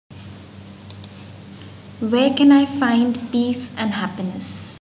Where can I find peace and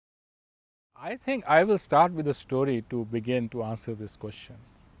happiness? I think I will start with a story to begin to answer this question.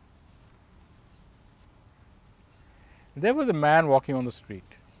 There was a man walking on the street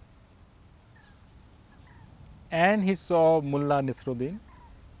and he saw Mullah Nisruddin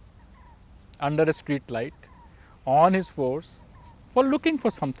under a street light on his force for looking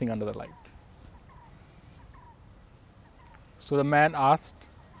for something under the light. So the man asked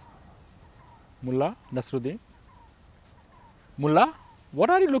Mullah Nasruddin, Mullah,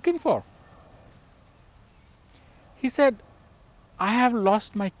 what are you looking for? He said, I have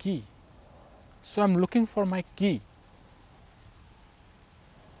lost my key, so I am looking for my key.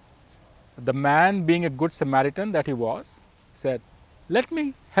 The man, being a good Samaritan that he was, said, let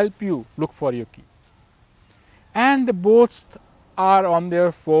me help you look for your key. And they both are on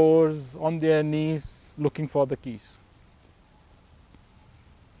their fours, on their knees, looking for the keys.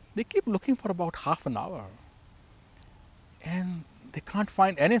 They keep looking for about half an hour and they can't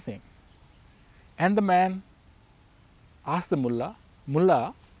find anything. And the man asked the mullah,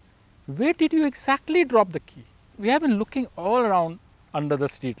 Mullah, where did you exactly drop the key? We have been looking all around under the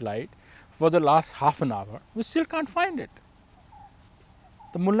street light for the last half an hour. We still can't find it.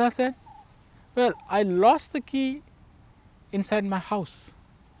 The mullah said, well, I lost the key inside my house.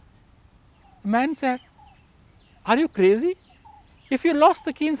 The man said, are you crazy? If you lost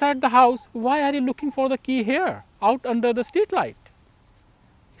the key inside the house, why are you looking for the key here, out under the street light?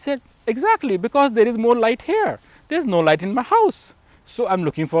 He said, exactly, because there is more light here. There is no light in my house, so I am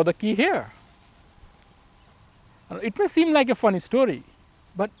looking for the key here. It may seem like a funny story,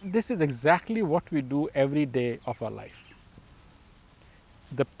 but this is exactly what we do every day of our life.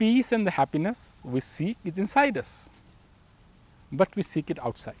 The peace and the happiness we seek is inside us, but we seek it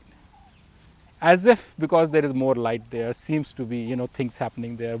outside. As if because there is more light there, seems to be, things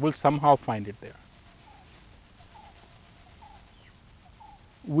happening there, we'll somehow find it there.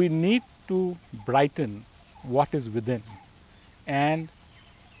 We need to brighten what is within and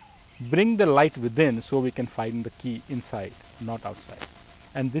bring the light within so we can find the key inside, not outside.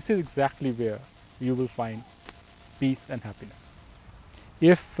 And this is exactly where you will find peace and happiness.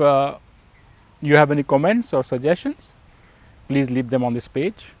 If you have any comments or suggestions, please leave them on this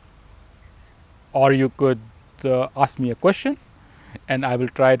page. Or you could ask me a question and I will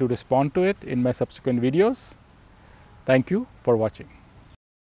try to respond to it in my subsequent videos. Thank you for watching.